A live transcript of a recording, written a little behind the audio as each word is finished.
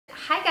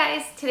Hi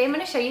guys, today I'm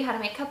going to show you how to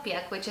make KHAO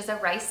PIAK, which is a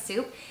rice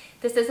soup.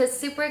 This is a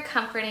super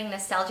comforting,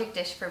 nostalgic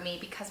dish for me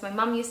because my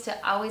mom used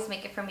to always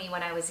make it for me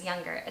when I was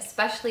younger,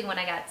 especially when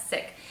I got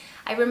sick.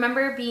 I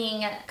remember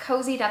being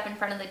cozied up in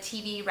front of the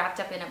TV, wrapped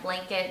up in a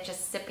blanket,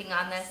 just sipping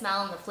on the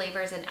smell and the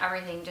flavors and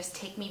everything just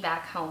take me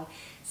back home.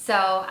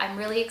 So I'm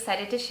really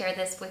excited to share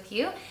this with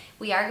you.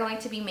 We are going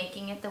to be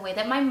making it the way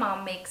that my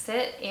mom makes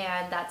it,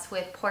 and that's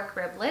with pork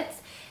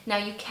riblets. Now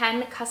you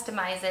can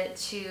customize it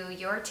to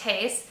your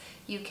taste.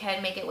 You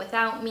can make it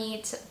without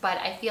meat, but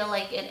I feel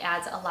like it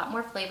adds a lot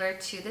more flavor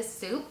to the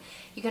soup.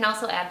 You can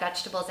also add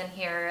vegetables in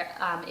here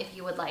if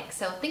you would like.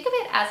 So think of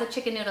it as a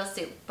chicken noodle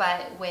soup,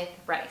 but with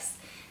rice.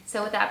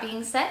 So with that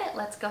being said,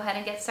 let's go ahead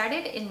and get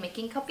started in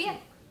making KHAO PIAK.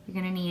 You're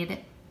gonna need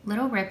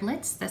little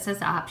riblets. This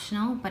is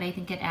optional, but I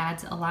think it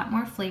adds a lot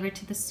more flavor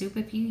to the soup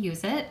if you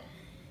use it.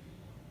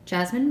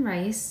 Jasmine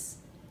rice,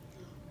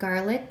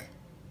 garlic,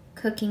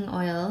 cooking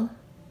oil,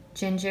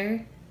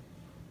 ginger,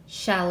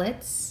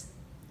 shallots,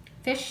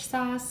 fish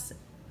sauce,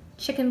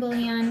 chicken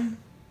bouillon,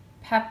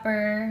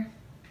 pepper,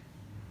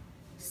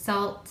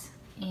 salt,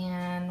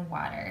 and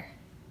water.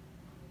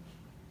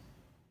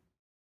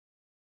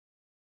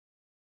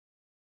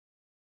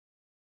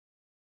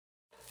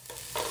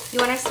 You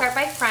want to start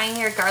by frying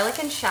your garlic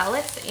and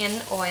shallots in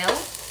oil.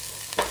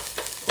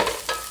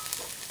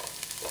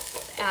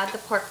 Add the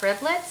pork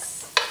riblets.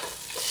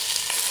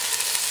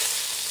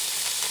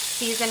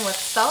 Season with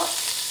salt,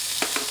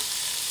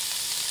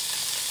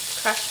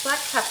 crushed black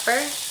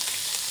pepper,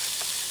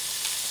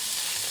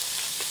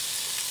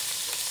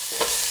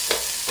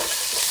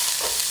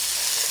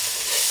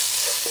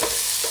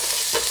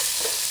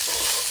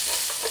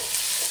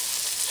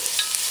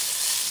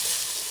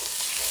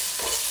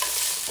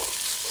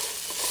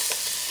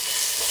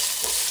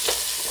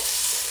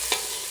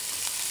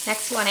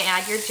 next you want to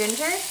add your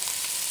ginger.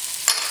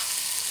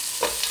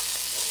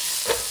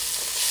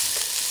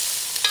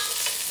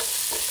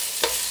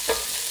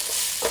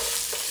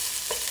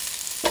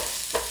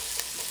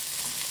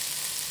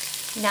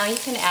 Now you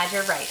can add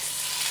your rice.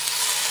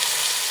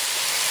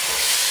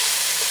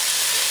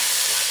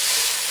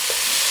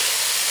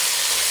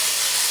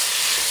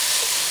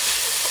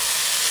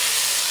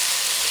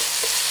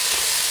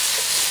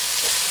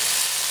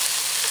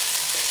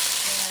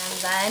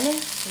 And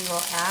then we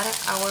will add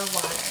our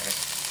water.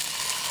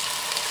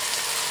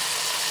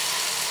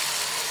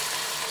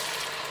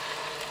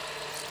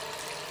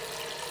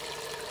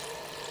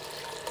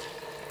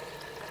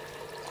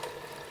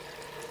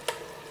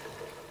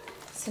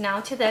 So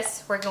now to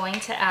this, we're going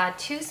to add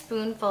 2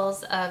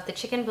 spoonfuls of the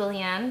chicken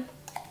bouillon.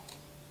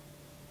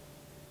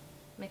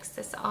 Mix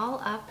this all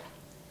up.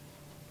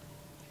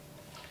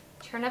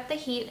 Turn up the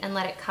heat and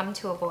let it come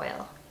to a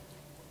boil.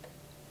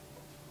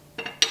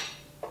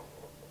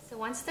 So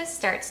once this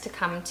starts to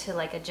come to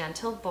like a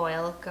gentle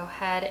boil, go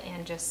ahead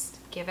and just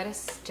give it a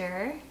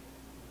stir.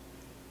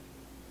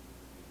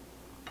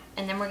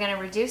 And then we're going to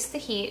reduce the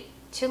heat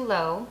to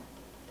low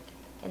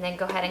and then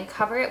go ahead and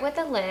cover it with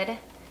a lid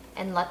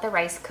and let the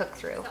rice cook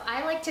through. So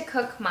I like to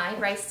cook my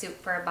rice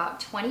soup for about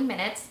 20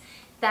 minutes.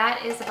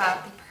 That is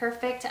about the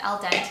perfect al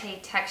dente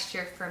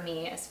texture for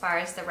me as far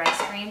as the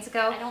rice grains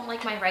go. I don't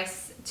like my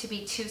rice to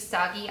be too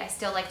soggy. I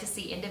still like to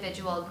see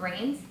individual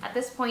grains. At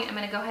this point, I'm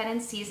gonna go ahead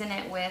and season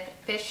it with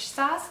fish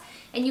sauce.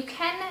 And you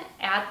can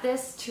add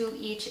this to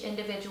each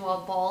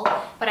individual bowl,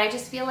 but I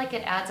just feel like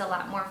it adds a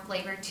lot more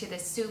flavor to the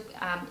soup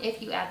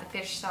if you add the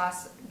fish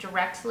sauce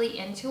directly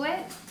into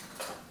it.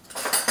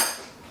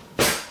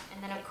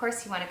 And then of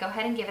course you want to go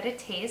ahead and give it a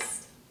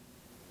taste.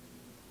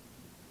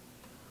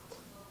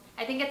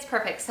 I think it's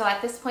perfect. So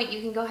at this point you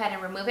can go ahead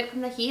and remove it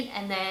from the heat,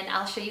 and then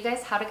I'll show you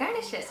guys how to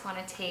garnish it. So I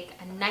want to take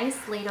a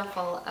nice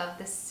ladleful of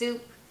the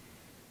soup.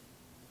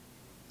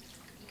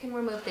 You can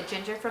remove the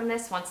ginger from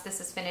this once this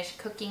is finished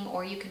cooking,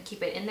 or you can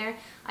keep it in there.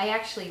 I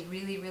actually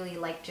really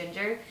like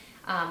ginger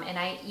and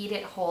I eat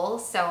it whole,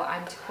 so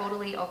I'm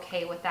totally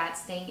okay with that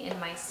staying in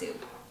my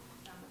soup.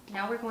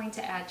 Now we're going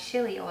to add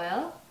chili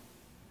oil.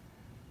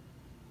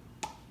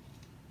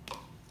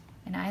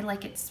 And I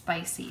like it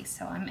spicy,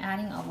 so I'm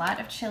adding a lot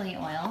of chili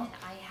oil.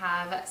 I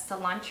have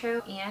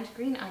cilantro and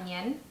green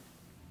onion.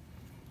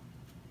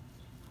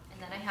 And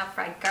then I have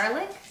fried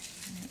garlic.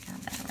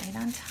 Add that right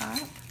on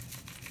top.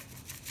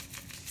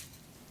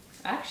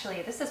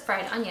 Actually, this is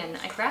fried onion.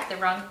 I grabbed the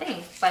wrong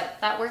thing, but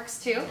that works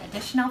too.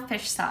 Additional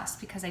fish sauce,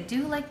 because I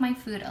do like my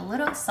food a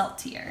little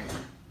saltier.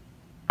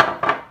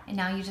 And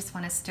now you just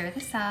want to stir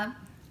this up.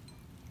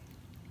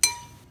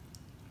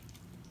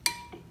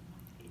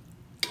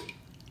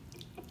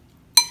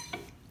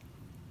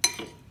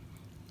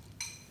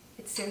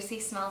 It seriously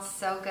smells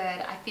so good.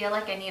 I feel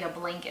like I need a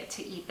blanket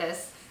to eat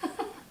this.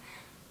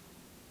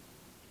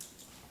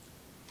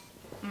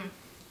 And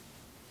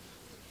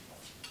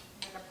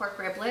the pork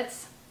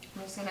riblets,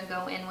 I'm just gonna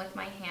go in with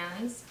my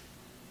hands.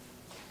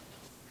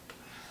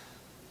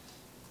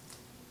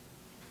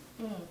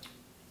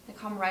 They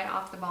come right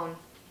off the bone.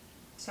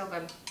 So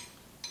good.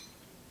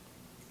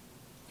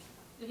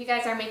 If you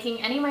guys are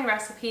making any of my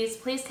recipes,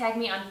 please tag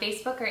me on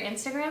Facebook or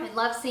Instagram. I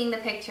love seeing the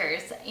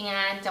pictures,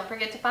 and don't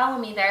forget to follow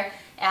me there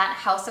at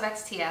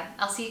HouseofXTia.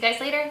 I'll see you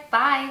guys later.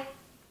 Bye!